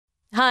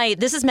Hi,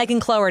 this is Megan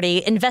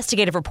Cloherty,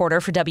 investigative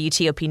reporter for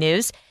WTOP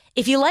News.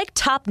 If you like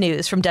top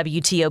news from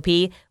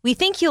WTOP, we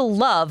think you'll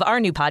love our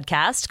new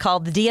podcast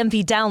called The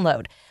DMV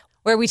Download,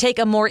 where we take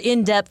a more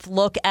in-depth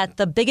look at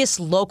the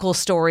biggest local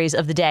stories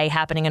of the day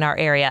happening in our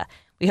area.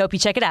 We hope you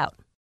check it out.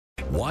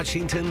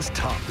 Washington's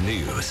top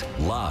news,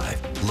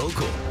 live,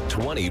 local,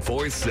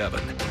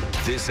 24/7.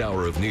 This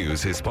hour of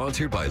news is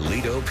sponsored by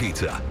Lido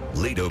Pizza.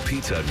 Lido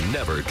Pizza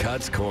never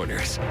cuts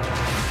corners.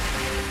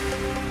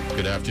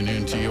 Good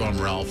afternoon to you. I'm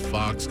Ralph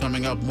Fox.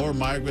 Coming up, more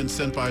migrants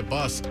sent by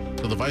bus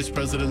to the Vice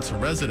President's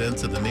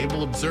residence at the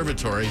Naval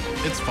Observatory.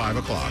 It's 5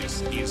 o'clock.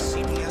 This is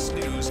CBS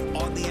News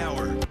on the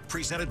Hour,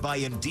 presented by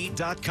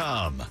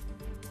Indeed.com.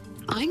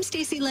 I'm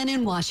Stacey Lynn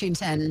in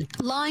Washington.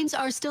 Lines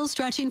are still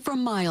stretching for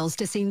miles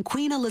to see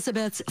Queen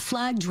Elizabeth's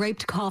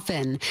flag-draped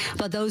coffin.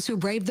 But those who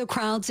braved the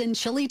crowds in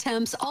chilly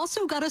temps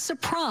also got a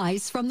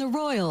surprise from the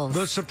royals.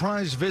 The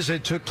surprise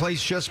visit took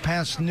place just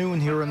past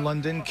noon here in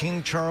London.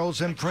 King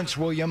Charles and Prince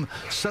William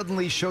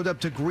suddenly showed up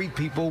to greet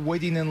people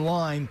waiting in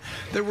line.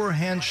 There were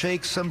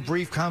handshakes, some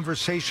brief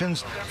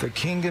conversations, the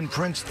king and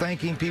prince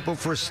thanking people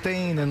for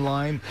staying in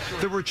line.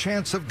 There were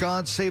chants of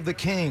God Save the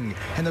King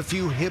and a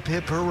few hip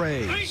hip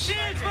hoorays.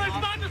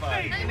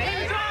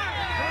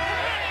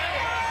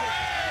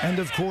 And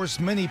of course,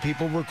 many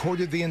people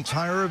recorded the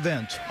entire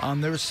event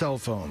on their cell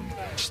phone.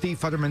 Steve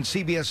Futterman,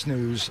 CBS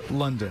News,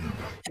 London.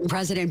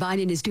 President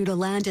Biden is due to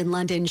land in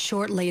London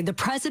shortly. The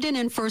president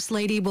and first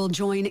lady will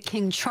join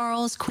King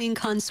Charles, Queen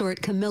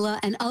Consort Camilla,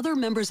 and other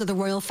members of the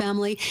royal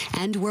family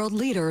and world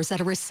leaders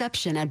at a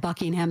reception at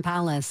Buckingham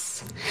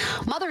Palace.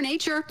 Mother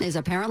Nature is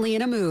apparently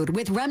in a mood,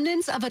 with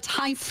remnants of a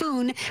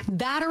typhoon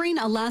battering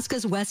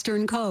Alaska's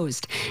western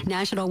coast.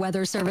 National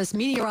Weather Service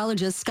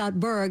meteorologist Scott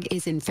Berg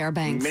is in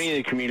Fairbanks. Many of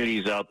the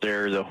communities out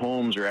there, the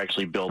homes are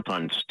actually built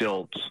on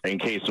stilts in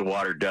case the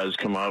water does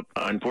come up.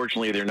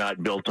 Unfortunately, they're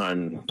not built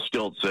on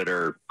stilts that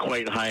are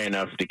quite high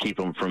enough to keep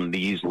them from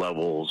these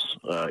levels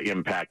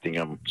impacting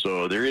them.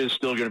 So there is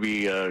still going to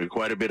be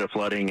quite a bit of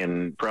flooding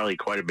and probably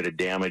quite a bit of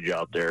damage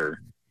out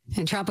there.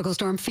 And Tropical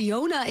Storm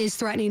Fiona is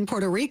threatening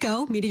Puerto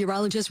Rico.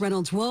 Meteorologist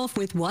Reynolds Wolf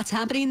with what's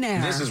happening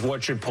there. This is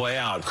what should play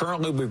out.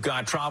 Currently, we've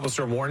got tropical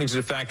storm warnings in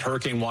effect,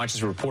 hurricane watches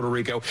for Puerto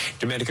Rico,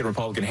 Dominican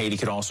Republic, and Haiti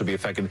could also be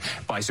affected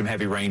by some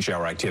heavy rain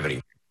shower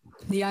activity.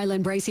 The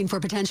island bracing for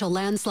potential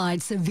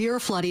landslides, severe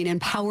flooding, and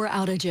power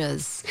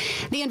outages.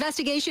 The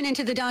investigation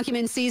into the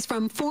documents seized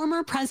from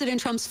former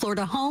President Trump's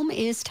Florida home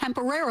is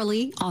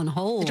temporarily on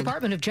hold. The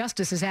Department of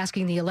Justice is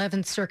asking the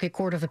 11th Circuit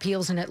Court of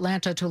Appeals in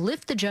Atlanta to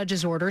lift the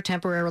judge's order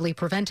temporarily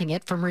preventing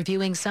it from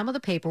reviewing some of the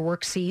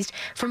paperwork seized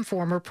from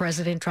former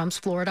President Trump's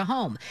Florida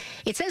home.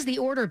 It says the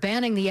order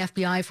banning the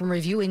FBI from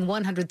reviewing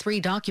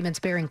 103 documents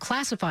bearing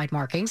classified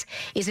markings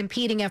is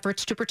impeding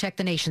efforts to protect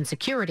the nation's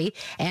security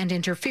and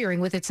interfering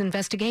with its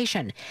investigation.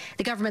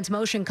 The government's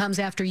motion comes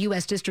after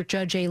U.S. District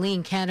Judge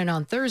Aileen Cannon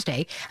on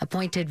Thursday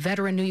appointed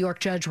veteran New York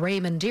Judge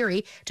Raymond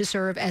Dearie to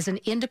serve as an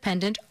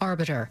independent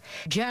arbiter.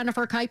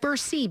 Jennifer Kuiper,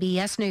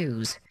 CBS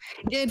News.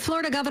 Did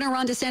Florida Governor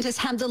Ron DeSantis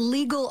have the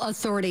legal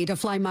authority to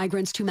fly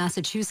migrants to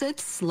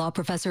Massachusetts? Law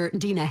professor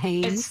Dina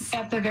Haynes. It's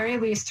at the very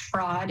least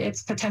fraud.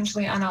 It's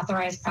potentially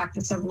unauthorized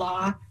practice of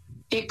law.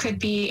 It could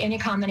be any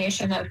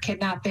combination of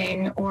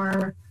kidnapping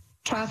or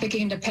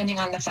trafficking, depending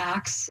on the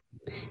facts.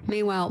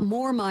 Meanwhile,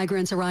 more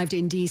migrants arrived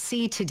in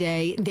D.C.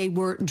 today. They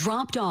were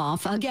dropped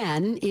off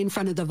again in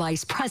front of the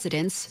vice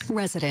president's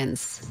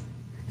residence.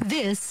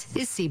 This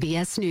is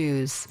CBS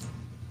News.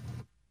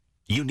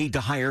 You need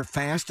to hire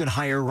fast and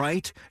hire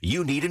right?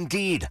 You need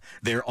Indeed.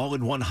 Their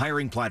all-in-one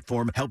hiring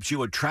platform helps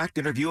you attract,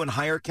 interview, and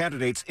hire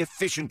candidates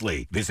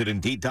efficiently. Visit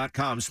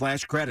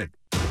Indeed.com/credit.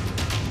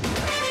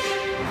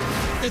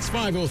 It's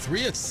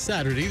 5:03. It's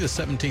Saturday, the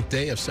 17th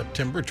day of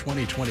September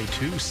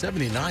 2022.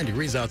 79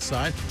 degrees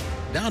outside,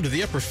 down to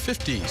the upper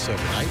 50s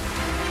overnight.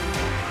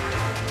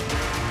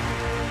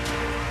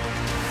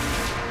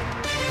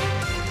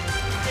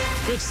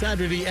 Good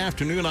Saturday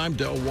afternoon. I'm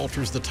Del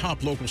Walters. The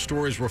top local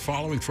stories we're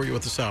following for you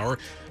at this hour.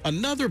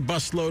 Another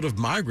busload of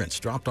migrants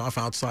dropped off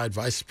outside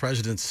Vice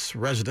President's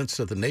residence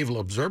at the Naval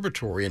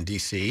Observatory in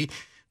D.C.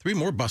 3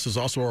 more buses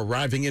also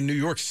arriving in New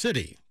York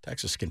City.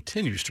 Texas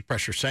continues to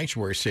pressure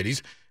sanctuary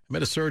cities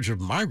amid a surge of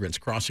migrants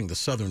crossing the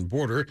southern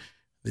border.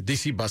 The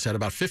D.C. bus had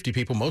about 50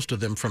 people, most of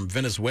them from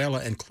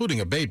Venezuela, including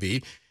a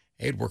baby.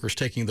 Aid workers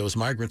taking those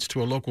migrants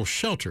to a local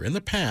shelter. In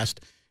the past,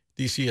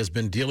 D.C. has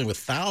been dealing with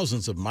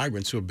thousands of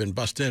migrants who have been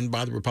bussed in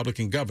by the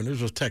Republican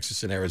governors of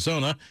Texas and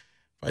Arizona.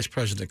 Vice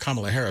President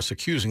Kamala Harris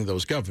accusing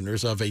those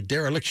governors of a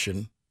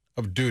dereliction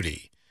of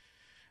duty.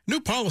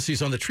 New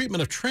policies on the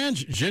treatment of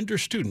transgender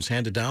students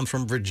handed down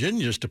from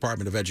Virginia's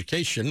Department of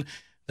Education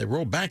They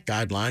roll back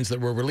guidelines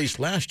that were released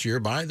last year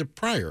by the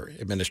prior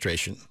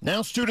administration.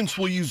 Now students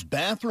will use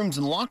bathrooms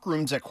and locker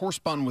rooms that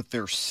correspond with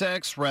their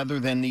sex rather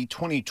than the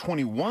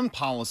 2021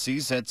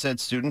 policies that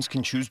said students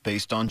can choose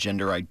based on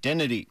gender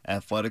identity.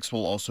 Athletics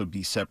will also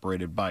be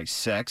separated by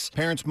sex.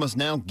 Parents must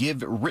now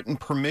give written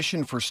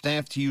permission for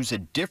staff to use a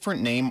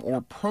different name or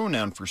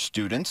pronoun for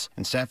students,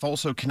 and staff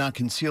also cannot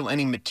conceal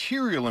any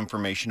material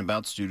information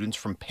about students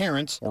from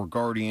parents or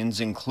guardians,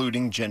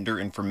 including gender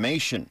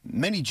information.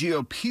 Many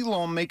GOP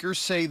lawmakers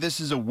say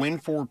this is a win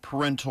for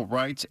parental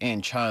rights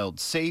and child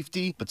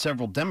safety, but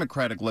several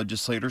Democratic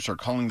legislators are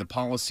calling the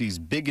policies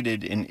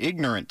bigoted and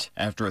ignorant.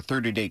 After a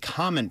 30-day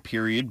comment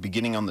period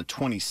beginning on the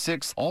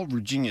 26th, all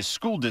Virginia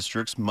school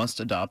districts must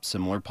adopt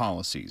similar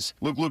policies.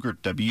 Luke Lukert,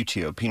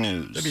 WTOP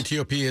News.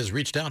 WTOP has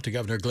reached out to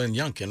Governor Glenn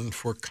Youngkin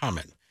for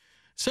comment.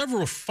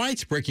 Several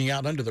fights breaking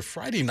out under the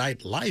Friday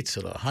night lights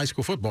at a high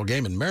school football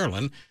game in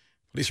Maryland.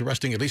 Police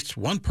arresting at least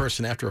one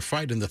person after a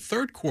fight in the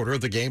third quarter of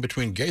the game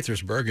between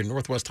Gaithersburg and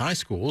Northwest High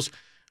Schools.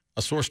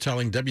 A source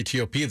telling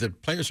WTOP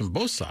that players from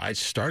both sides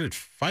started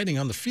fighting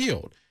on the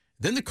field.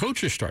 Then the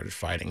coaches started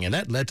fighting, and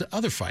that led to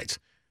other fights.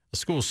 A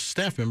school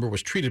staff member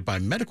was treated by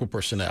medical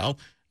personnel.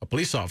 A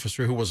police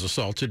officer who was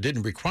assaulted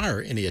didn't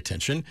require any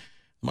attention.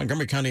 The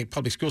Montgomery County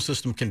Public School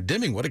System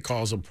condemning what it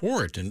calls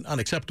abhorrent and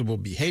unacceptable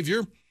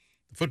behavior.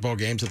 The football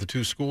games at the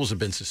two schools have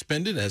been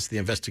suspended as the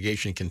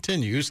investigation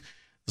continues.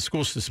 The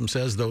school system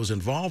says those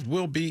involved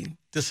will be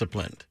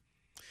disciplined.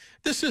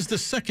 This is the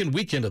second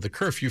weekend of the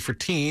curfew for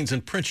teens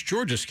in Prince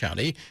George's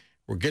County.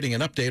 We're getting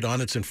an update on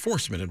its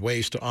enforcement and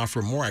ways to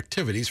offer more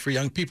activities for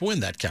young people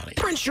in that county.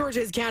 Prince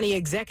George's County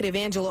Executive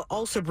Angela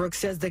Alsabrook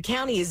says the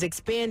county is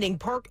expanding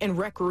park and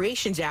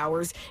recreation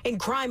hours in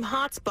crime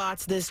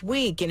hotspots this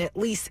week in at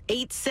least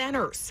 8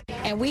 centers.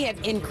 And we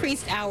have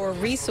increased our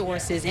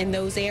resources in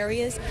those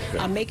areas,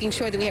 making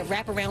sure that we have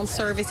wraparound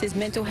services,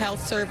 mental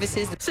health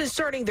services. Since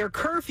starting their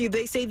curfew,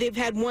 they say they've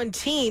had one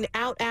teen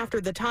out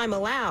after the time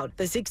allowed.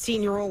 The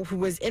 16-year-old who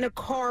was in a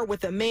car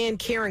with a man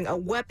carrying a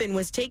weapon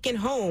was taken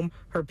home.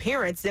 Her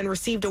parents then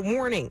received a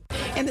warning.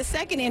 And the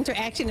second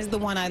interaction is the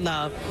one I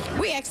love.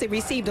 We actually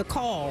received a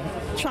call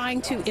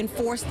trying to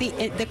enforce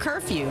the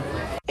curfew.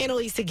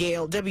 Annalisa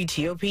Gale,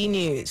 WTOP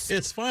News.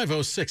 It's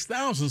 5:06.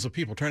 Thousands of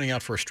people turning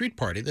out for a street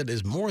party that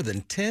is more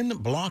than 10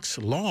 blocks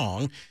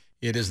long.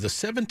 It is the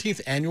 17th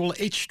annual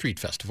H Street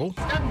Festival.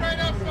 Step right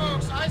up,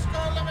 folks. Ice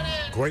cold lemonade.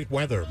 Great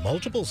weather,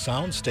 multiple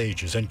sound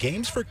stages, and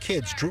games for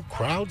kids drew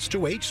crowds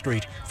to H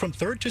Street from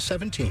 3rd to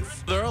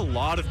 17th. There are a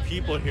lot of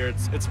people here.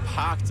 It's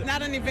packed.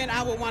 Not an event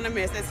I would want to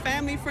miss. It's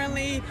family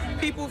friendly,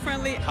 people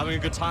friendly. Having a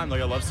good time.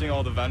 Like, I love seeing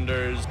all the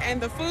vendors.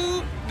 And the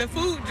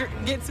food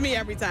gets me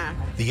every time.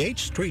 The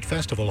H Street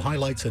Festival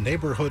highlights a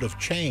neighborhood of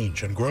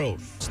change and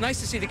growth. It's nice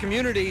to see the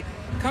community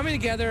coming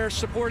together,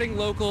 supporting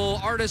local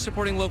artists,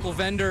 supporting local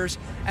vendors,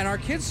 and our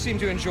kids seem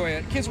to enjoy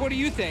it. Kids, what do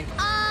you think?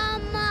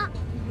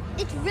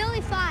 It's really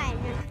fun.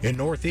 In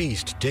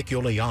Northeast, Dick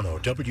Iuliano,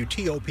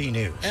 WTOP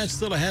News. And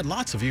still ahead,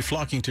 lots of you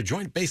flocking to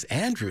Joint Base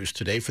Andrews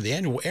today for the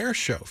annual air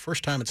show.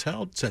 First time it's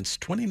held since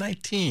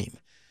 2019.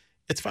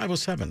 It's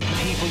 5:07.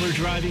 People are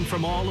driving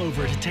from all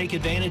over to take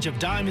advantage of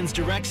Diamonds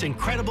Direct's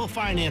incredible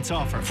finance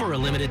offer. For a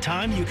limited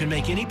time, you can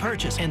make any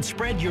purchase and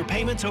spread your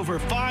payments over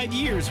 5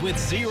 years with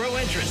zero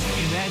interest.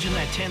 Imagine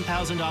that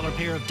 $10,000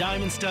 pair of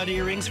diamond stud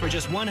earrings for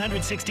just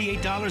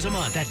 $168 a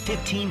month. That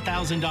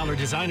 $15,000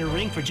 designer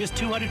ring for just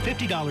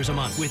 $250 a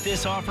month. With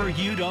this offer,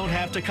 you don't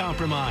have to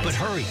compromise. But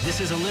hurry,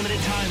 this is a limited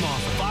time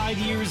offer. 5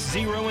 years,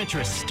 zero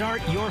interest.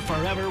 Start your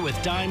forever with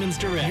Diamonds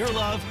Direct. Your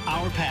love,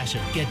 our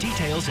passion. Get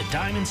details at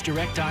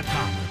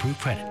diamondsdirect.com. Approved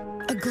credit.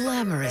 A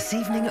glamorous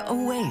evening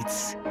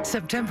awaits.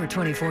 September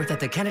 24th at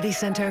the Kennedy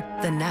Center,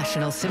 the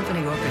National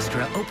Symphony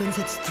Orchestra opens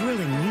its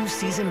thrilling new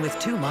season with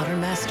 2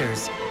 modern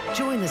masters.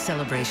 Join the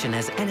celebration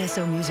as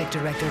NSO Music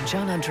Director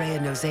John Andrea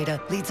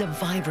Nozeda leads a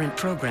vibrant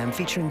program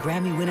featuring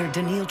Grammy winner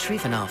Daniil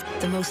Trifonov,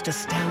 the most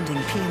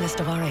astounding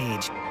pianist of our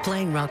age,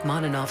 playing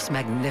Rachmaninoff's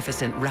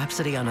magnificent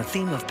Rhapsody on a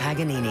theme of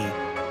Paganini.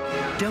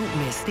 Don't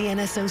miss the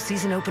NSO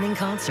season opening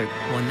concert,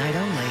 one night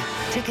only.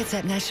 Tickets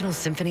at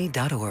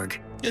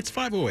nationalsymphony.org. It's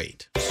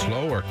 5:08.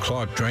 Slow or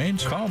clogged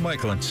drains? Call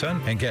Michael &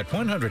 Son and get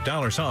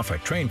 $100 off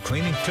at drain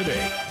cleaning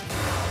today.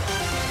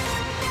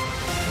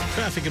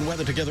 Traffic and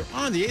weather together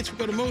on the 8th. We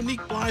go to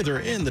Monique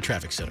Blyther in the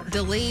traffic center.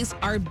 Delays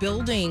are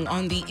building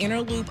on the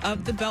inner loop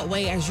of the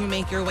Beltway as you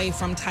make your way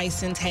from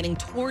Tyson's heading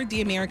toward the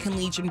American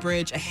Legion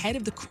Bridge ahead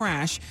of the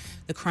crash.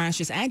 The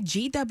crash is at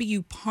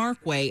GW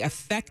Parkway,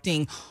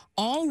 affecting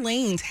all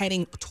lanes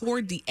heading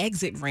toward the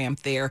exit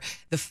ramp there.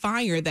 The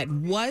fire that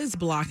was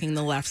blocking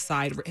the left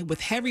side with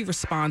heavy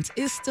response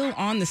is still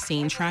on the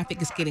scene.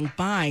 Traffic is getting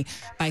by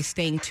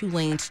staying 2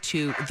 lanes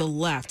to the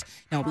left.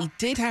 Now, we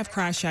did have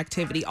crash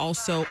activity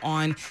also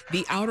on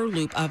the outer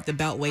loop of the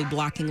Beltway,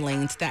 blocking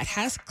lanes. That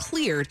has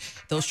cleared.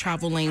 Those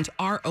travel lanes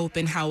are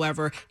open.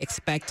 However,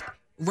 expect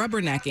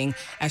rubbernecking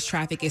as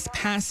traffic is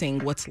passing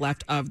what's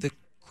left of the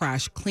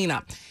crash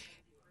cleanup.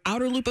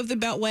 Outer loop of the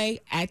Beltway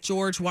at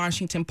George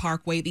Washington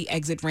Parkway, the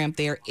exit ramp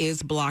there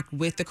is blocked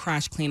with the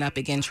crash cleanup.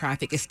 Again,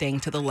 traffic is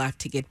staying to the left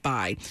to get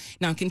by.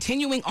 Now,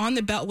 continuing on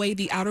the Beltway,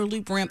 the outer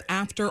loop ramp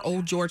after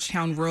Old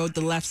Georgetown Road,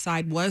 the left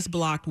side was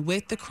blocked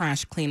with the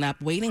crash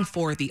cleanup, waiting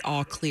for the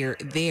all clear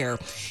there.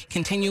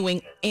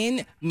 Continuing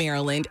in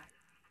Maryland,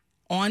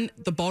 on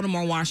the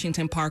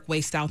Baltimore-Washington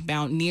Parkway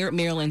southbound near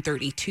Maryland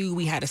 32,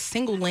 we had a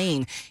single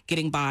lane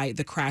getting by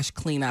the crash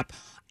cleanup.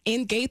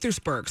 In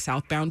Gaithersburg,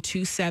 southbound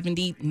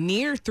 270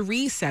 near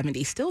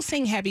 370, still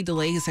seeing heavy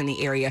delays in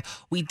the area.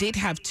 We did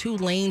have 2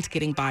 lanes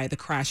getting by the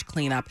crash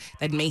cleanup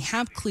that may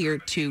have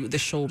cleared to the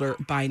shoulder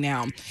by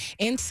now.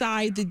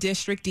 Inside the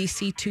district,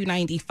 DC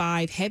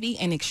 295, heavy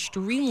and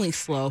extremely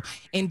slow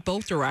in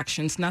both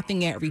directions.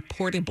 Nothing yet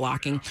reported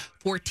blocking.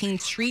 14th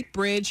Street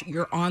Bridge,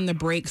 you're on the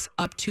brakes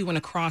up to and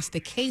across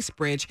the Case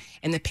Bridge,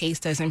 and the pace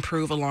does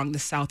improve along the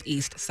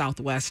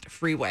southeast-southwest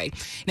freeway.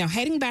 Now,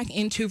 heading back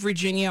into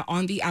Virginia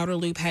on the outer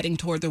loop, heading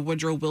toward the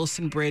Woodrow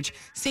Wilson Bridge,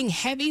 seeing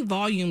heavy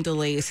volume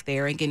delays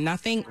there. Again,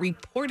 nothing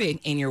reported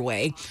in your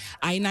way.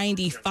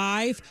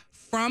 I-95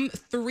 from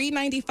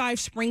 395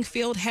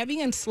 Springfield,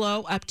 heavy and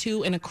slow up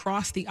to and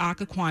across the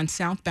Occoquan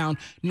southbound.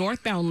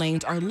 Northbound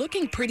lanes are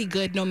looking pretty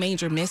good. No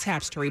major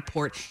mishaps to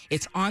report.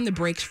 It's on the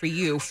brakes for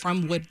you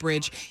from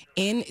Woodbridge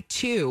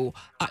into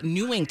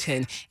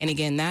Newington. And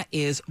again, that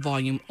is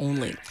volume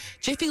only.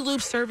 Jiffy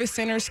Lube service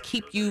centers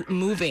keep you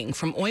moving,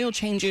 from oil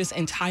changes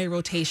and tire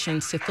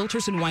rotations to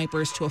filters and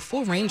wipers to a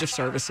full range of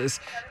services.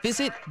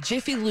 Visit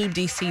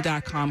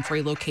JiffyLubeDC.com for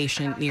a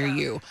location near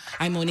you.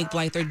 I'm Monique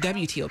Blyther,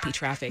 WTOP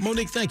Traffic.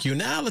 Monique, thank you.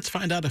 Now let's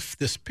find out if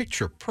this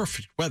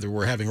picture-perfect weather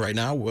we're having right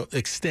now will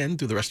extend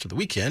through the rest of the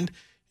weekend.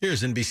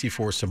 Here's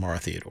NBC4's Samara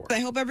Theodore. I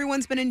hope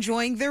everyone's been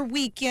enjoying their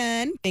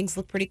weekend. Things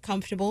look pretty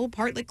comfortable.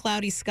 Partly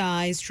cloudy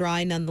skies,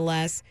 dry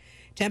nonetheless.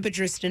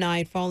 Temperatures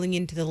tonight falling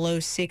into the low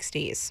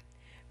 60s.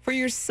 For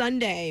your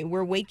Sunday,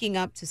 we're waking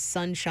up to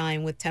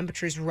sunshine with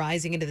temperatures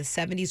rising into the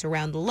 70s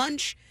around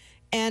lunch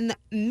and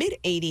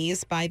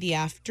mid-80s by the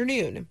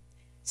afternoon.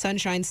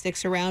 Sunshine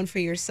sticks around for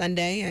your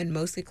Sunday, and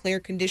mostly clear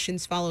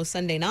conditions follow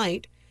Sunday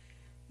night.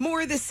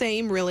 More of the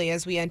same, really,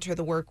 as we enter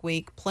the work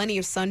week. Plenty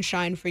of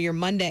sunshine for your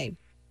Monday.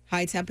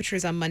 High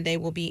temperatures on Monday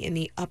will be in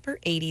the upper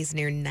 80s,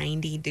 near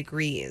 90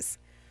 degrees.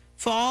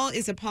 Fall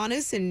is upon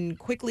us and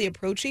quickly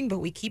approaching, but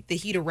we keep the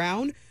heat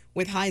around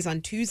with highs on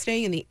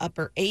Tuesday in the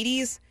upper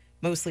 80s.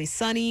 Mostly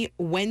sunny.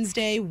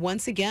 Wednesday,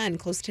 once again,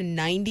 close to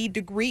 90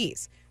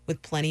 degrees with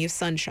plenty of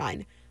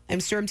sunshine. I'm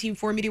Storm Team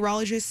 4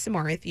 meteorologist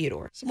Samara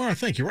Theodore. Samara,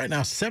 thank you. Right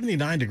now,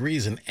 79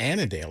 degrees in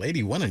Annandale,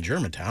 81 in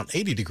Germantown,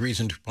 80 degrees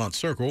in DuPont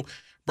Circle.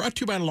 Brought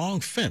to you by Long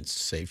Fence.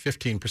 Save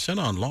 15%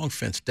 on Long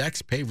Fence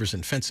decks, pavers,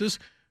 and fences.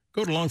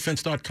 Go to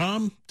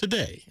longfence.com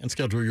today and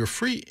schedule your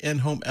free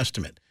in-home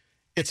estimate.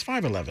 It's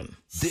 5:11.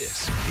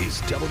 This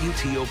is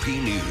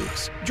WTOP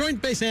News.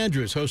 Joint Base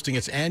Andrews hosting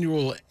its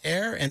annual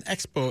Air and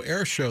Expo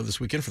Air Show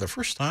this weekend for the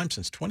first time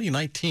since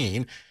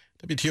 2019.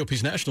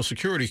 WTOP's national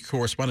security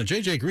correspondent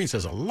J.J. Green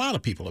says a lot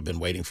of people have been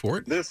waiting for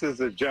it. This is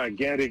a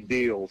gigantic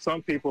deal.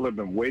 Some people have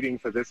been waiting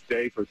for this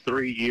day for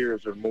 3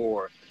 years or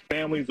more.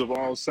 Families of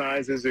all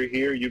sizes are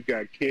here. You've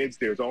got kids.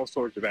 There's all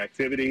sorts of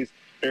activities.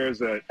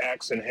 There's an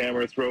axe and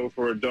hammer throw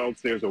for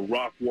adults. There's a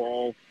rock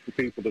wall for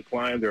people to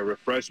climb. There are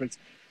refreshments.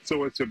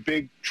 So it's a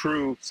big,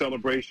 true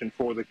celebration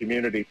for the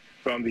community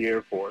from the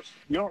Air Force.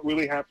 You don't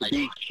really have to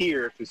be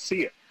here to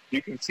see it.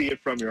 You can see it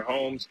from your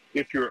homes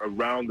if you're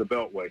around the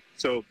Beltway.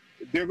 So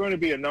there are going to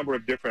be a number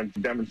of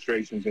different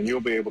demonstrations, and you'll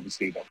be able to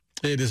see them.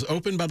 It is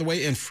open, by the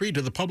way, and free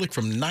to the public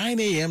from 9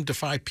 a.m. to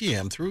 5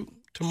 p.m. through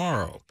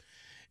tomorrow.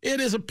 It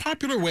is a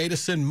popular way to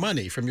send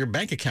money from your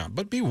bank account,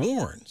 but be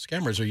warned,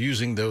 scammers are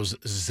using those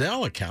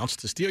Zelle accounts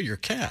to steal your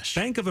cash.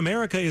 Bank of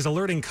America is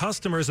alerting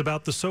customers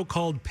about the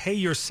so-called pay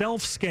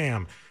yourself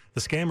scam.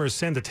 The scammers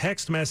send a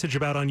text message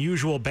about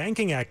unusual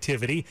banking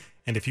activity,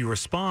 and if you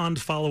respond,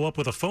 follow up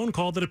with a phone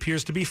call that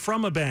appears to be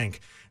from a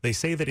bank. They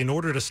say that in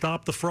order to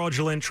stop the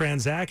fraudulent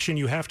transaction,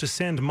 you have to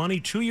send money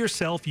to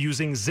yourself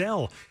using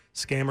Zelle.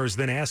 Scammers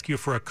then ask you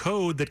for a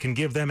code that can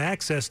give them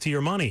access to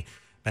your money.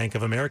 Bank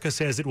of America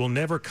says it will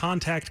never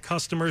contact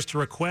customers to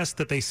request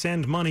that they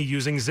send money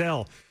using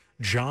Zelle.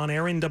 John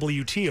Aaron,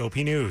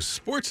 WTOP News.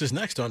 Sports is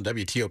next on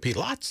WTOP.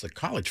 Lots of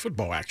college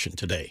football action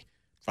today.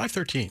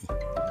 5:13.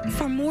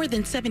 For more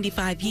than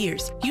 75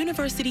 years,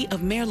 University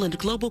of Maryland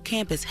Global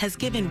Campus has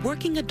given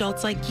working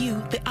adults like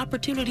you the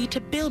opportunity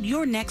to build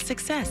your next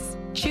success.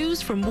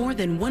 Choose from more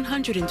than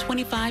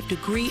 125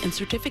 degree and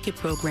certificate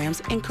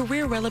programs in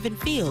career-relevant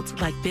fields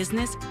like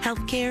business,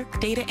 healthcare,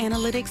 data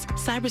analytics,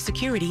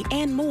 cybersecurity,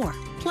 and more.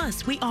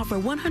 Plus, we offer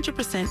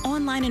 100%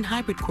 online and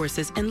hybrid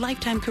courses and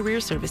lifetime career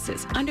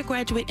services.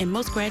 Undergraduate and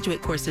most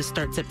graduate courses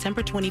start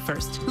September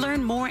 21st.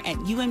 Learn more at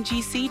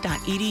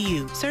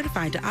umgc.edu.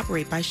 Certified to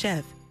operate by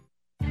Chev.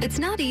 It's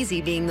not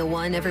easy being the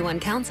one everyone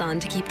counts on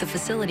to keep the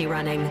facility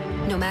running,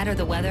 no matter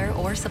the weather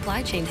or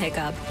supply chain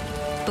hiccup.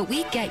 But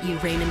we get you,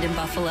 Raymond in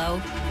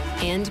Buffalo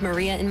and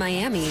Maria in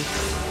Miami.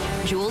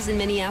 Jules in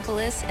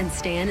Minneapolis and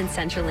Stan in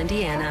Central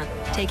Indiana.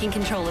 Taking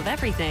control of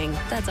everything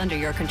that's under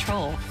your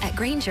control. At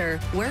Grainger,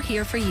 we're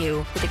here for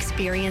you with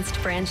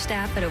experienced branch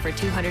staff at over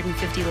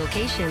 250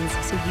 locations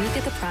so you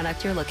get the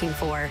product you're looking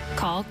for.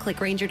 Call, click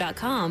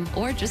Grainger.com,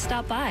 or just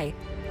stop by.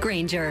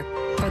 Grainger,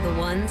 for the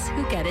ones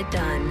who get it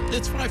done.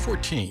 It's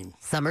 5:14.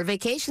 Summer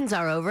vacations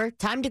are over.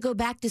 Time to go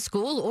back to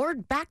school or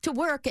back to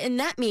work, and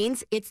that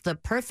means it's the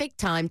perfect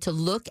time to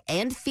look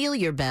and feel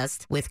your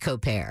best with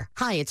Copair.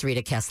 Hi, it's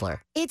Rita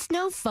Kessler. It's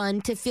no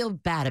fun to feel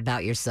bad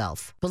about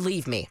yourself.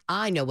 Believe me,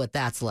 I know what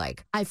that's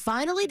like. I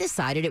finally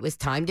decided it was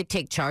time to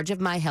take charge of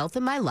my health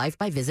and my life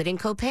by visiting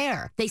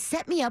Copair. They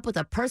set me up with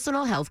a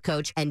personal health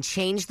coach and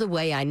changed the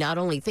way I not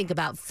only think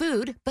about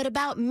food, but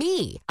about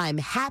me. I'm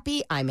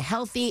happy, I'm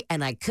healthy,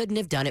 and I couldn't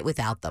have done it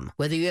without them.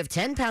 Whether you have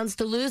 10 pounds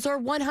to lose or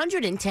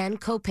 110,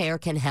 Copair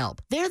can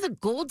help. They're the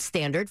gold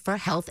standard for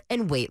health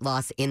and weight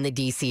loss in the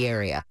D.C.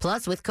 area.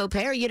 Plus, with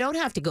Copair, you don't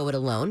have to go it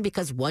alone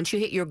because once you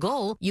hit your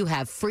goal, you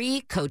have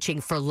free coaching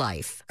for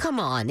life. Come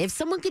on, if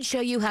someone could show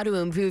you how to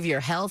improve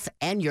your health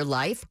and your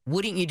life,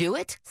 wouldn't you do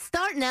it?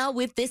 Start now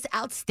with this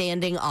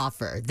outstanding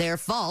offer, their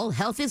Fall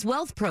Health is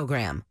Wealth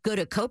program. Go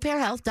to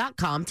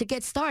copairhealth.com to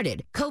get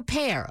started.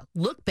 Copair,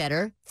 look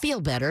better,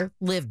 feel better,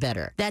 live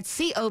better. That's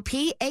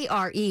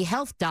COPARE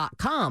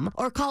health.com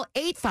or call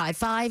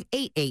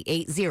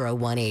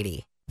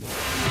 855-888-0180.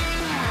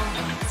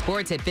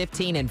 Sports at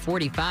 15 and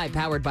 45,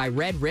 powered by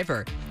Red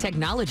River.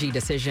 Technology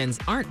decisions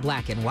aren't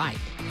black and white.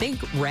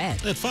 Think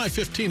red. At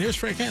 5:15, here's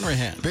Frank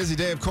Hanrahan. Busy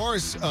day, of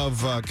course,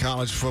 of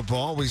college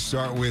football. We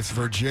start with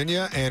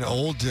Virginia and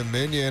Old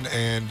Dominion,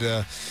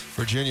 and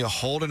Virginia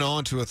holding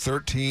on to a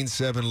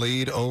 13-7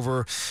 lead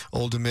over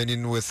Old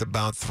Dominion with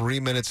about 3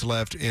 minutes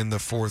left in the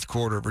fourth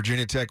quarter.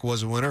 Virginia Tech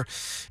was a winner,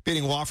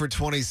 beating Wofford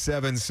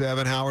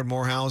 27-7. Howard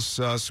Morehouse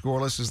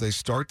scoreless as they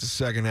start the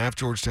second half.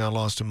 Georgetown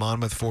lost to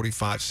Monmouth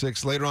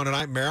 45-6. Later on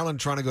tonight, Maryland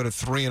trying to go to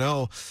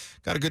 3-0.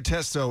 Got a good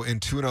test, though, in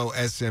 2-0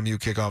 SMU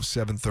kickoff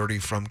 7:30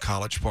 from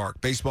College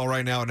Park. Baseball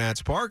right now at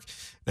Nats Park.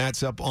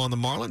 Nats up on the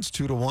Marlins,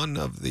 2-1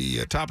 of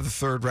the top of the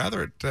third,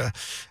 rather,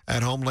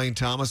 at home. Lane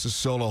Thomas, a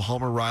solo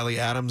homer. Riley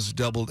Adams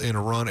doubled in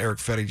a run. Eric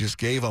Fetty just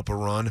gave up a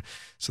run.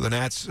 So the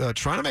Nats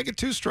trying to make it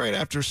two straight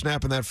after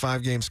snapping that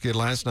 5-game skid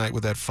last night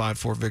with that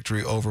 5-4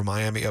 victory over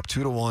Miami, up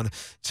 2-1,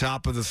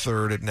 top of the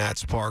third at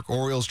Nats Park.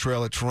 Orioles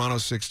trail at Toronto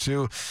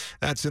 6-2.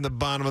 That's in the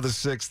bottom of the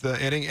sixth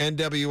inning.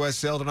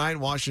 NWSL tonight,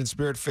 Washington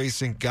Spirit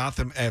facing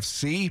Gotham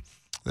FC.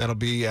 That'll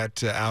be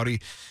at Audi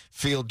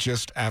Field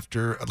just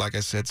after, like I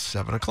said,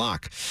 7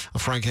 o'clock.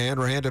 Frank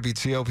Hanrahan,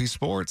 WTOP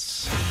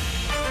Sports.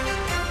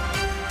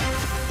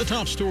 The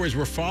top stories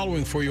we're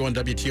following for you on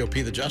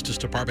WTOP. The Justice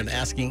Department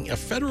asking a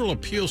federal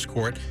appeals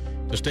court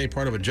to stay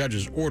part of a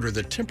judge's order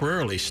that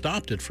temporarily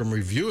stopped it from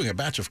reviewing a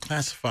batch of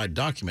classified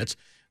documents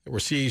that were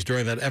seized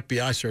during that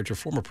FBI search of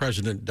former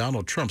President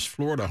Donald Trump's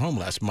Florida home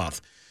last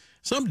month.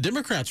 Some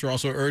Democrats are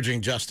also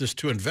urging justice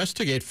to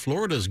investigate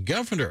Florida's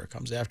governor. It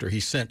comes after he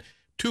sent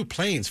 2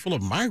 planes full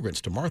of migrants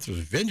to Martha's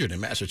Vineyard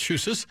in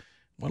Massachusetts.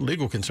 One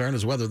legal concern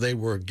is whether they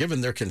were given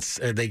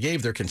they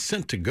gave their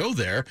consent to go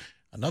there.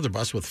 Another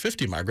bus with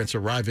 50 migrants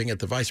arriving at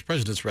the vice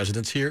president's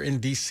residence here in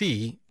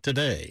D.C.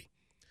 today.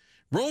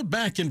 Rolled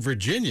back in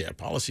Virginia,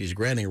 policies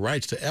granting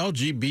rights to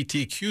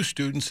LGBTQ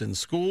students in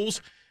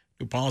schools.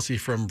 New policy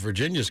from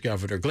Virginia's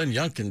Governor Glenn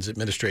Youngkin's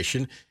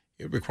administration.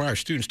 It requires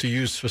students to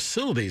use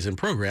facilities and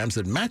programs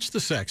that match the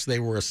sex they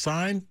were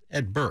assigned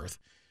at birth.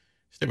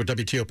 Stay with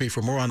WTOP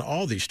for more on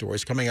all these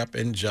stories coming up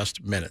in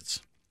just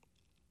minutes.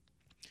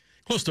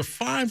 Close to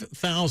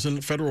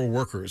 5,000 federal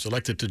workers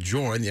elected to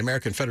join the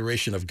American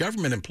Federation of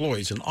Government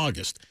Employees in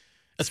August.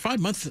 That's 5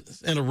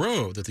 months in a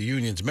row that the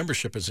union's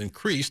membership has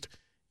increased.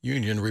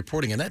 Union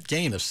reporting a net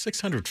gain of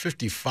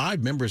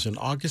 655 members in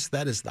August.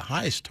 That is the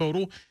highest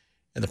total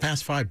in the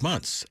past 5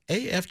 months.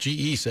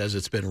 AFGE says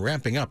it's been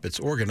ramping up its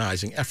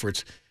organizing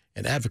efforts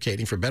and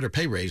advocating for better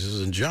pay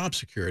raises and job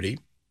security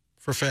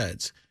for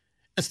feds.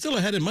 And still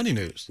ahead in Money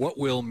News. What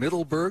will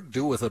Middleburg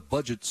do with a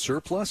budget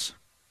surplus?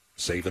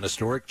 Save an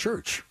historic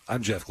church.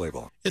 I'm Jeff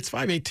Clabaugh. It's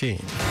 5:18.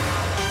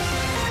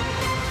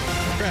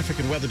 Traffic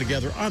and weather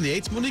together on the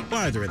 8th. Monique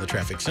Blyther in the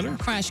traffic center.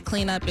 Crash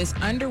cleanup is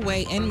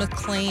underway in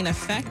McLean,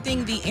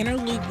 affecting the inner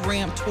loop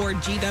ramp toward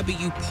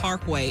GW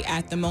Parkway.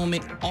 At the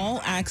moment, all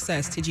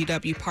access to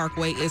GW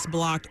Parkway is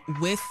blocked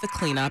with the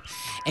cleanup.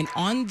 And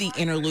on the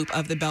inner loop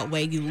of the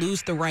Beltway, you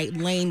lose the right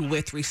lane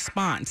with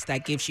response.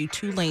 That gives you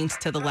 2 lanes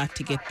to the left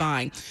to get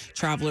by.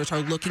 Travelers are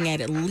looking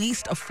at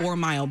least a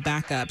 4-mile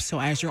backup. So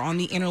as you're on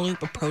the inner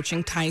loop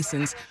approaching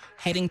Tyson's,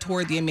 heading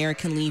toward the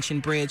American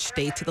Legion Bridge,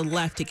 stay to the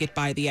left to get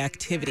by the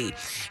activity.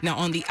 Now,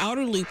 on the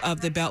outer loop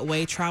of the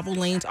Beltway, travel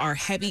lanes are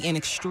heavy and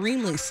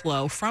extremely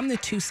slow from the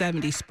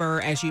 270 spur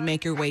as you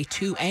make your way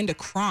to and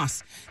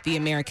across the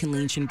American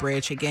Legion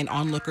Bridge. Again,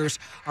 onlookers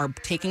are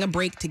taking a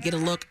break to get a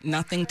look.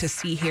 Nothing to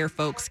see here,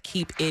 folks.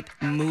 Keep it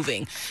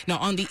moving. Now,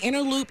 on the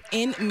inner loop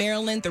in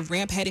Maryland, the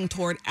ramp heading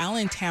toward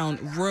Allentown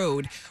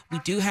Road, we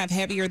do have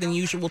heavier than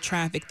usual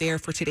traffic there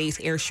for today's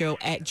air show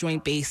at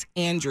Joint Base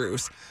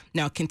Andrews.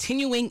 Now,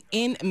 continuing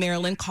in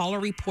Maryland, caller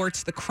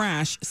reports the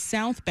crash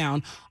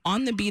southbound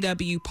on the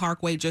BW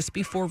Parkway just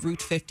before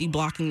Route 50,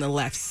 blocking the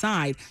left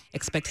side.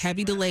 Expect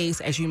heavy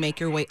delays as you make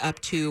your way up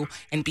to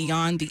and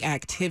beyond the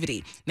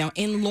activity. Now,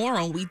 in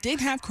Laurel, we did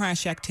have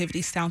crash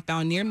activity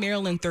southbound near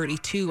Maryland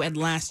 32. At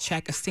last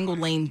check, a single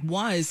lane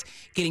was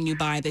getting you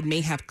by that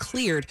may have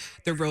cleared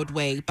the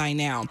roadway by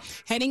now.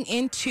 Heading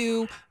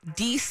into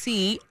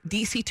DC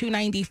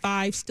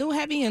 295, still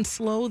heavy and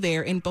slow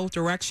there in both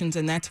directions,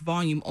 and that's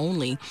volume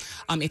only.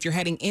 If you're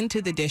heading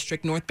into the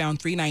district,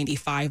 northbound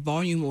 395,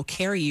 volume will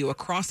carry you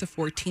across the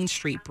 14th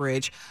Street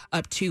Bridge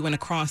up to and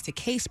across the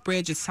Case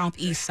Bridge at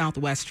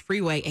Southeast-Southwest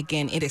Freeway.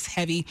 Again, it is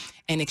heavy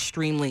and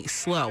extremely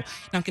slow.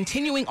 Now,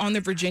 continuing on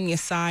the Virginia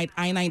side,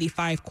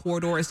 I-95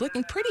 corridor is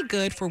looking pretty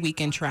good for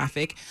weekend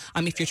traffic.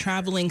 If you're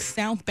traveling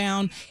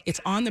southbound, it's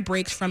on the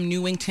brakes from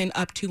Newington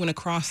up to and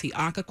across the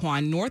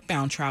Occoquan.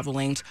 Northbound travel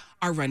lanes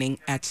are running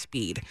at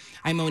speed.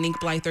 I'm Monique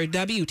Blyther,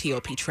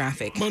 WTOP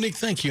Traffic. Monique,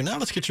 thank you. Now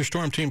let's get your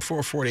Storm Team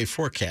 4-4-day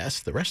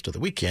forecast the rest of the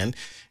weekend.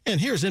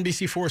 And here's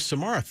NBC4's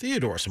Samara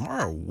Theodore.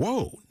 Samara,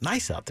 whoa,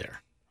 nice out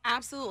there.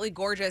 Absolutely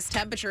gorgeous.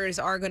 Temperatures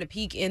are going to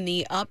peak in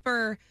the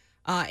upper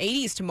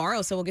 80s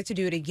tomorrow, so we'll get to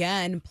do it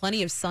again.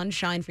 Plenty of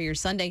sunshine for your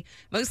Sunday.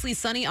 Mostly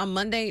sunny on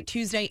Monday,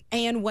 Tuesday,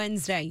 and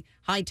Wednesday.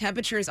 High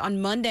temperatures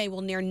on Monday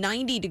will near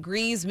 90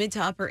 degrees, mid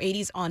to upper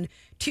 80s on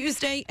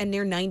Tuesday, and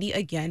near 90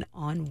 again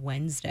on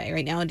Wednesday.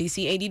 Right now in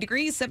D.C., 80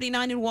 degrees,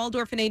 79 in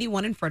Waldorf, and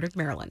 81 in Frederick,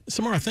 Maryland.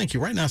 Samara, thank you.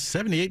 Right now,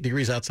 78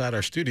 degrees outside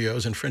our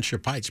studios in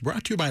Friendship Heights,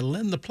 brought to you by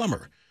Len the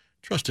Plumber.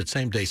 Trusted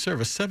same-day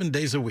service 7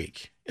 days a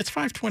week. It's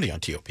 5:20 on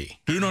TOP.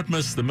 Do not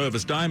miss the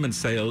Mervis Diamond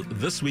Sale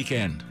this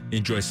weekend.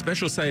 Enjoy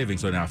special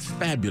savings on our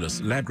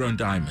fabulous lab-grown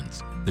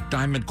diamonds. The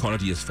diamond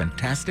quality is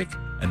fantastic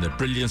and the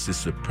brilliance is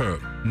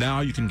superb.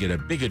 Now you can get a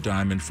bigger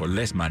diamond for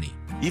less money.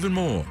 Even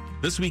more,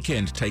 this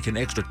weekend take an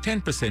extra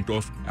 10%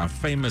 off our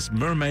famous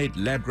Mermaid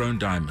lab-grown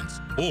diamonds.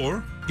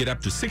 Or get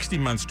up to 60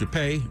 months to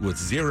pay with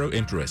 0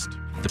 interest.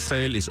 The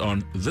sale is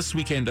on this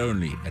weekend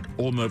only at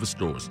all Mervis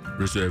stores.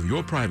 Reserve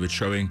your private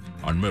showing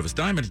on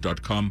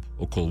mervisdiamonds.com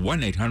or call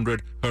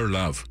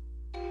 1-800-HER-LOVE.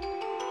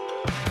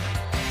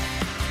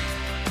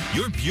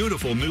 Your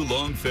beautiful new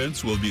long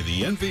fence will be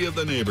the envy of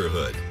the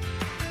neighborhood.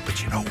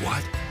 But you know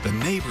what? The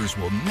neighbors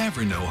will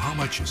never know how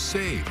much you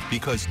saved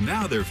because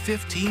now they're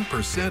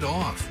 15%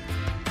 off.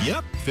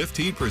 Yep,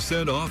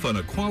 15% off on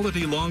a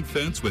quality long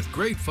fence with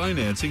great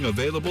financing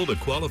available to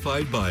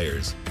qualified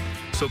buyers.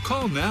 So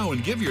call now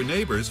and give your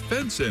neighbors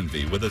fence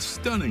envy with a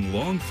stunning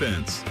long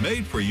fence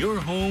made for your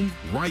home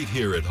right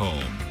here at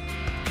home.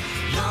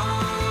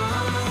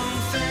 Long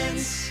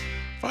Fence.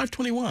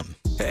 5:21.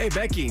 Hey,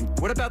 Becky,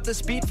 what about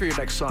this beat for your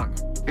next song?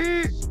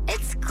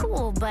 It's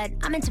cool, but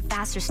I'm into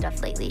faster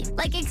stuff lately.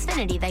 Like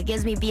Xfinity that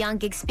gives me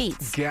beyond gig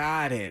speeds.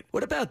 Got it.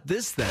 What about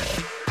this then?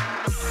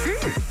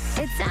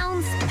 It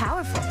sounds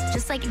powerful,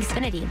 just like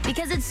Xfinity.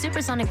 Because its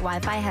supersonic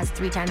Wi-Fi has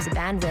 3 times the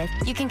bandwidth,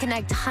 you can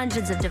connect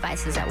hundreds of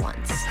devices at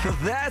once.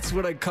 That's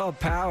what I call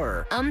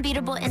power.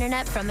 Unbeatable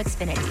internet from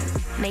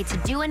Xfinity. Made to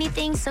do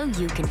anything so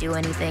you can do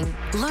anything.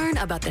 Learn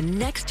about the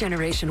next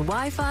generation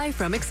Wi-Fi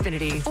from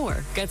Xfinity.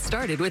 Or get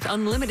started with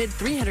unlimited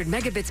 300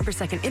 megabits per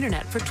second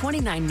internet for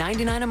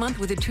 $29.99 a month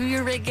with a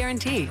 2-year rate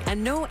guarantee.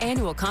 And no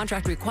annual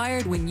contract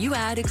required when you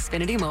add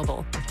Xfinity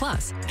Mobile.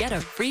 Plus, get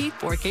a free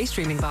 4K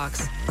streaming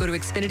box. Go to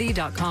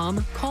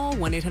Xfinity.com, call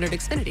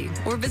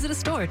 1-800-XFINITY, or visit a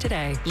store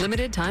today.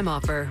 Limited time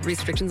offer.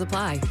 Restrictions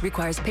apply.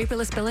 Requires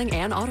paperless billing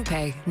and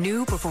autopay.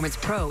 New Performance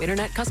Pro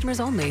Internet customers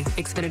only.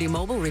 Xfinity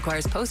Mobile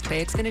requires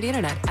post-pay Xfinity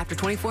Internet. After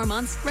 24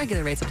 months,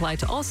 regular rates apply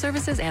to all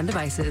services and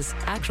devices.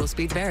 Actual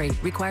speeds vary.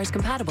 Requires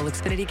compatible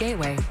Xfinity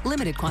Gateway.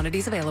 Limited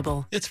quantities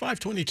available. It's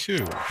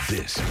 5:22.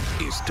 This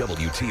is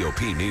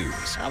WTOP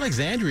News.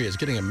 Alexandria is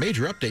getting a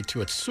major update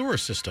to its sewer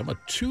system. A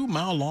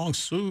 2-mile-long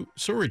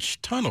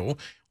sewerage tunnel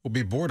will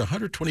be bored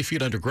 120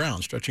 feet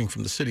underground, stretching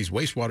from the city's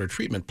wastewater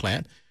treatment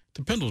plant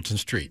to Pendleton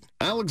Street.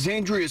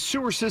 Alexandria's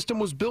sewer system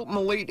was built in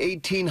the late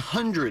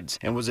 1800s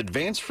and was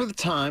advanced for the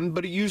time,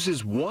 but it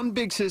uses one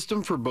big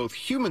system for both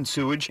human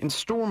sewage and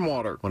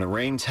stormwater. When it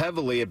rains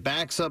heavily, it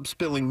backs up,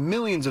 spilling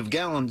millions of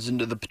gallons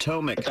into the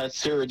Potomac. That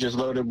sewage is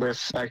loaded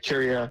with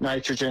bacteria,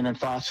 nitrogen, and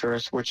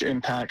phosphorus, which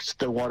impacts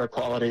the water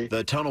quality.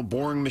 The tunnel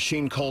boring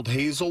machine called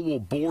Hazel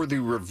will bore the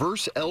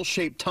reverse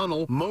L-shaped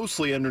tunnel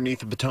mostly underneath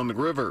the Potomac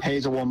River.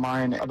 Hazel will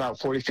mine about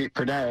 40 feet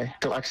per day.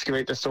 She'll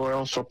excavate the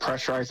soil, she'll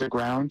pressurize the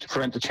ground,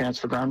 prevent the chance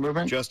for ground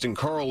movement. Justin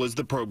Carl is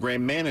the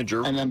program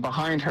manager. And then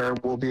behind her,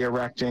 we'll be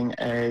erecting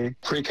a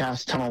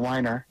precast tunnel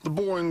liner. The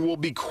boring will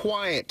be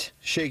quiet.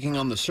 Shaking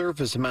on the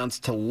surface amounts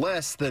to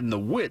less than the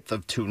width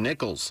of 2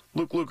 nickels.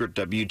 Luke Lukert,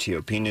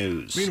 WTOP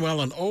News.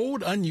 Meanwhile, an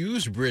old,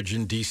 unused bridge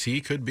in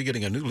D.C. could be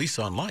getting a new lease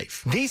on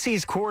life.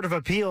 D.C.'s Court of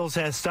Appeals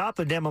has stopped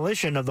the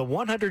demolition of the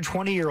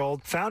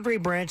 120-year-old Foundry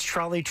Branch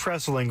Trolley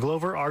Trestle in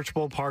Glover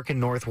Archbold Park in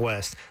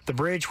Northwest. The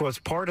bridge was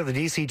part of the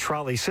D.C.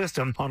 trolley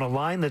system on a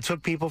line that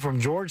took people from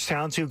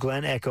Georgetown to into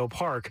Glen Echo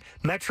Park.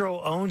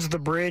 Metro owns the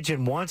bridge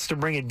and wants to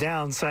bring it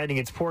down, citing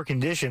its poor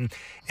condition.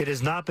 It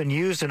has not been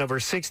used in over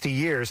 60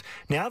 years.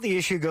 Now the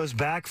issue goes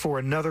back for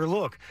another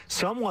look.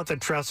 Some want the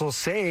trestle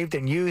saved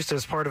and used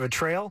as part of a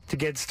trail to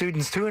get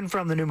students to and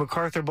from the new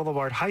MacArthur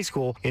Boulevard High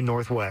School in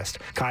Northwest.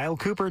 Kyle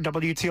Cooper,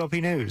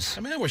 WTOP News.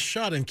 A man was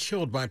shot and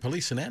killed by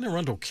police in Anne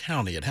Arundel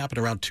County. It happened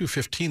around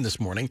 2:15 this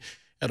morning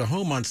at a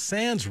home on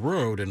Sands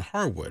Road in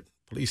Harwood.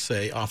 Police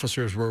say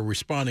officers were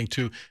responding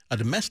to a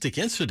domestic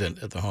incident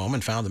at the home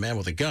and found the man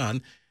with a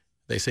gun.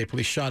 They say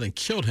police shot and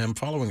killed him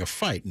following a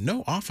fight.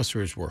 No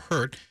officers were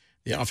hurt.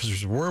 The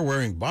officers were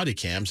wearing body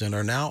cams and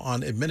are now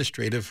on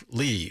administrative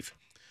leave.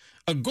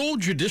 A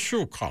gold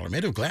judicial collar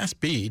made of glass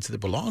beads that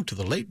belonged to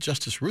the late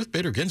Justice Ruth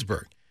Bader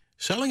Ginsburg,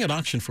 selling at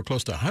auction for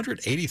close to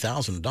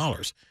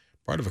 $180,000,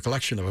 part of a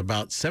collection of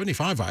about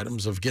 75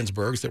 items of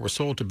Ginsburg's that were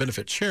sold to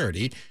benefit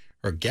charity.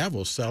 Her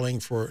gavel selling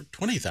for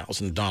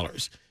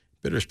 $20,000.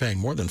 Bidders paying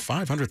more than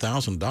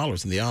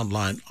 $500,000 in the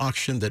online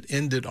auction that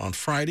ended on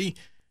Friday,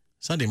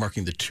 Sunday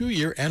marking the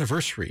 2-year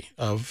anniversary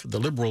of the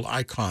liberal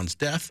icon's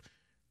death.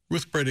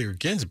 Ruth Bader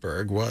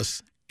Ginsburg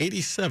was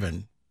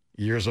 87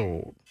 years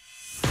old.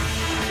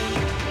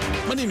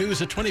 Money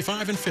News at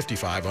 25 and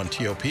 55 on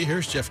TOP.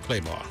 Here's Jeff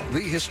Claybaugh. The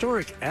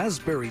historic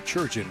Asbury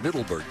Church in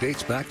Middleburg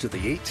dates back to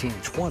the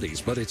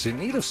 1820s, but it's in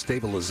need of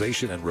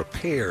stabilization and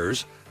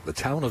repairs. The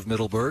town of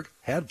Middleburg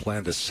had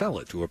planned to sell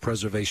it to a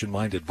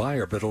preservation-minded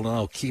buyer, but will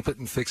now keep it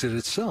and fix it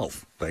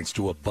itself, thanks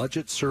to a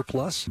budget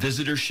surplus.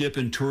 Visitorship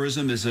and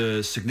tourism is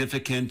a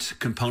significant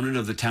component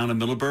of the town of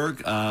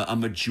Middleburg. A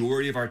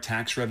majority of our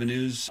tax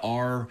revenues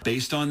are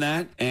based on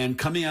that. And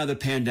coming out of the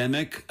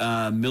pandemic,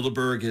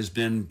 Middleburg has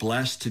been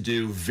blessed to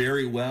do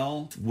very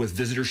well with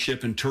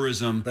visitorship and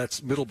tourism.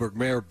 That's Middleburg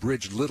Mayor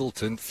Bridge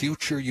Littleton.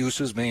 Future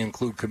uses may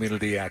include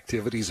community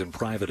activities and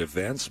private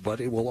events, but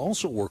it will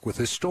also work with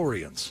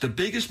historians. The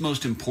biggest,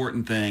 most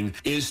important thing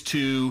is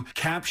to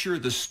capture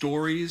the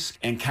stories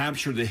and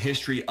capture the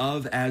history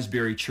of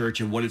Asbury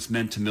Church and what it's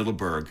meant to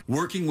Middleburg.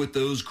 Working with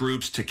those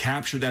groups to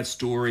capture that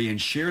story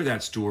and share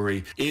that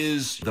story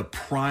is the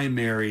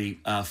primary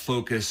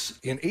focus.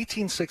 In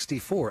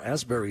 1864,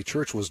 Asbury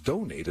Church was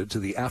donated to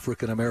the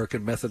African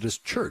American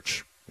Methodist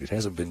Church. It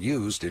hasn't been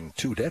used in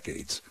 2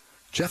 decades.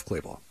 Jeff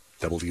Claybaugh,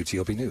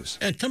 WTOP News.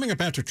 And coming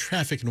up after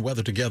traffic and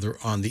weather together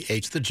on the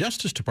 8th, the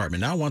Justice Department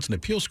now wants an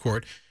appeals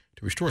court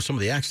to restore some of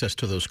the access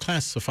to those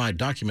classified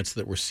documents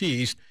that were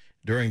seized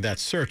during that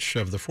search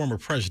of the former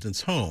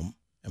president's home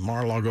in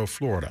Mar-a-Lago,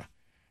 Florida.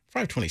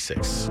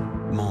 526.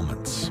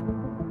 Moments.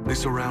 They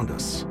surround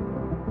us,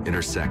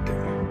 intersecting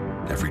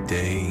every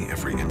day,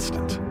 every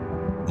instant.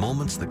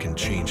 Moments that can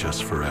change us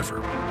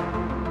forever.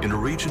 In a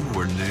region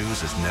where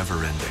news is never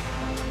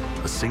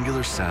ending, a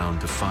singular sound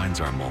defines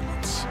our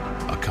moments.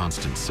 A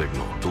constant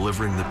signal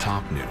delivering the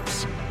top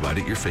news right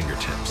at your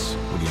fingertips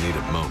when you need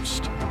it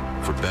most.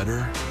 For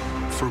better,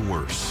 for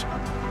worse,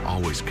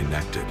 always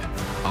connected.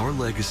 Our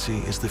legacy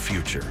is the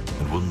future,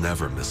 and we'll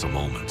never miss a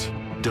moment.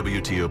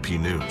 WTOP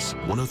News,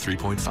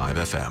 103.5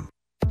 FM.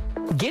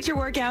 Get your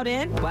workout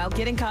in while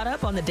getting caught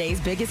up on the day's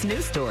biggest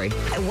news story.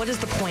 And what is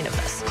the point of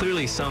this?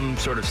 Clearly some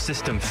sort of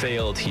system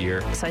failed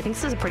here. So I think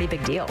this is a pretty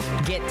big deal.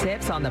 Get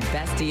tips on the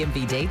best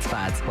DMV date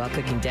spots while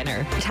cooking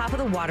dinner. Top of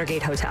the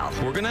Watergate Hotel.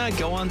 We're gonna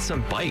go on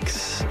some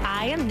bikes.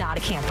 I am not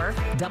a camper.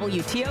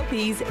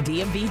 WTOP's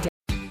DMV Day.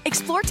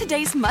 Explore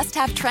today's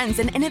must-have trends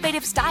and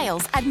innovative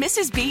styles at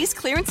Mrs. B's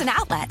Clearance and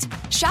Outlet.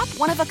 Shop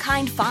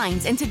one-of-a-kind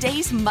finds in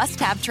today's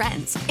must-have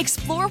trends.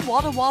 Explore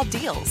wall-to-wall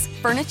deals,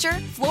 furniture,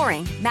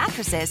 flooring,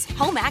 mattresses,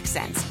 home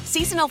accents,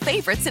 seasonal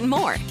favorites, and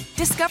more.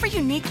 Discover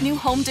unique new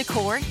home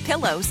decor,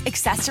 pillows,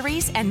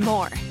 accessories, and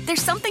more.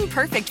 There's something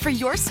perfect for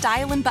your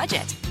style and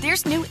budget.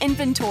 There's new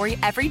inventory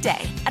every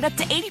day at up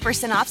to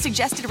 80% off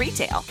suggested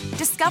retail.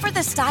 Discover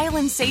the style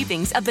and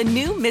savings of the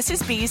new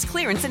Mrs. B's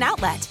Clearance and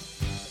Outlet.